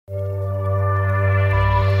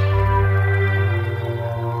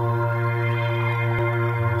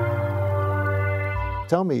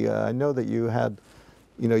tell me, I know that you had,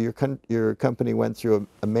 your company went through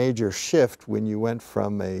a major shift when you went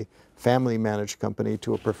from a family managed company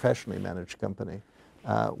to a professionally managed company.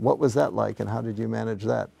 What was that like, and how did you manage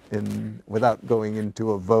that without going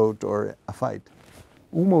into a vote or a fight?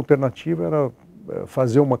 Uma alternativa era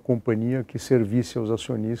fazer uma companhia que servisse aos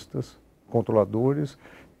acionistas, controladores,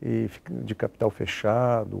 e de capital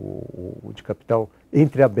fechado, ou de capital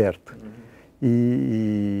entreaberto.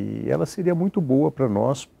 E ela seria muito boa para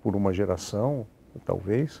nós, por uma geração,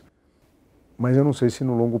 talvez, mas eu não sei se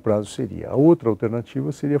no longo prazo seria. A outra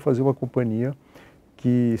alternativa seria fazer uma companhia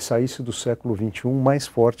que saísse do século XXI mais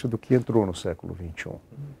forte do que entrou no século XXI.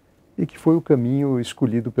 E que foi o caminho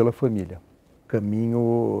escolhido pela família.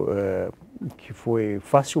 Caminho que foi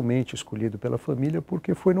facilmente escolhido pela família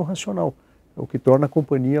porque foi no racional. O que torna a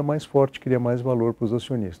companhia mais forte, cria mais valor para os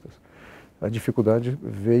acionistas. A dificuldade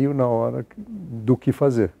veio na hora do que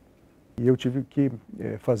fazer. E eu tive que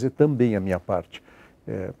fazer também a minha parte.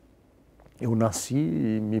 Eu nasci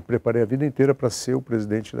e me preparei a vida inteira para ser o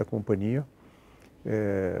presidente da companhia.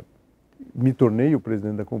 Me tornei o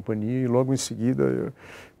presidente da companhia e logo em seguida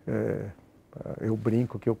eu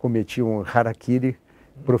brinco que eu cometi um harakiri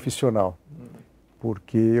profissional.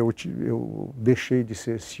 Porque eu deixei de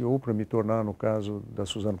ser CEO para me tornar, no caso da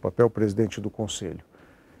Suzano Papel, presidente do conselho.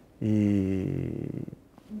 E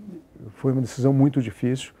foi uma decisão muito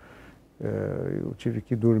difícil. Eu tive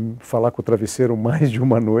que falar com o travesseiro mais de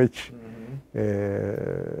uma noite.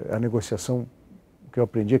 A negociação, o que eu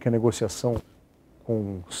aprendi é que a negociação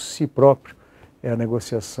com si próprio é a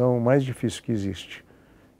negociação mais difícil que existe.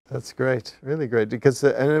 That's great, really great, because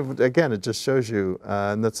again, it just shows you,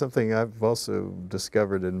 and that's something I've also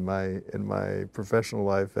discovered in my professional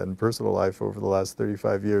life and personal life over the last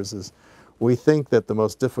 35 years, is we think that the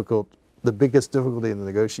biggest difficulty in the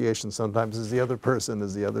negotiation sometimes is the other person,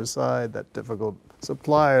 is the other side, that difficult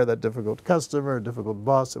supplier, that difficult customer, difficult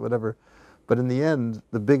boss, or whatever. But in the end,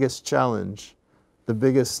 the biggest challenge, the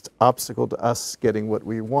biggest obstacle to us getting what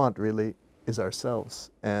we want really is ourselves.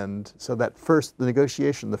 And so that first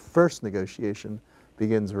negotiation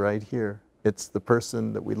begins right here. It's the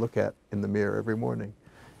person that we look at in the mirror every morning.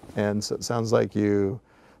 And so it sounds like you,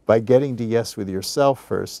 by getting to yes with yourself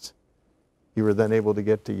first, you were then able to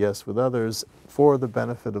get to yes with others for the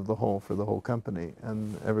benefit of the whole, for the whole company,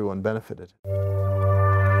 and everyone benefited.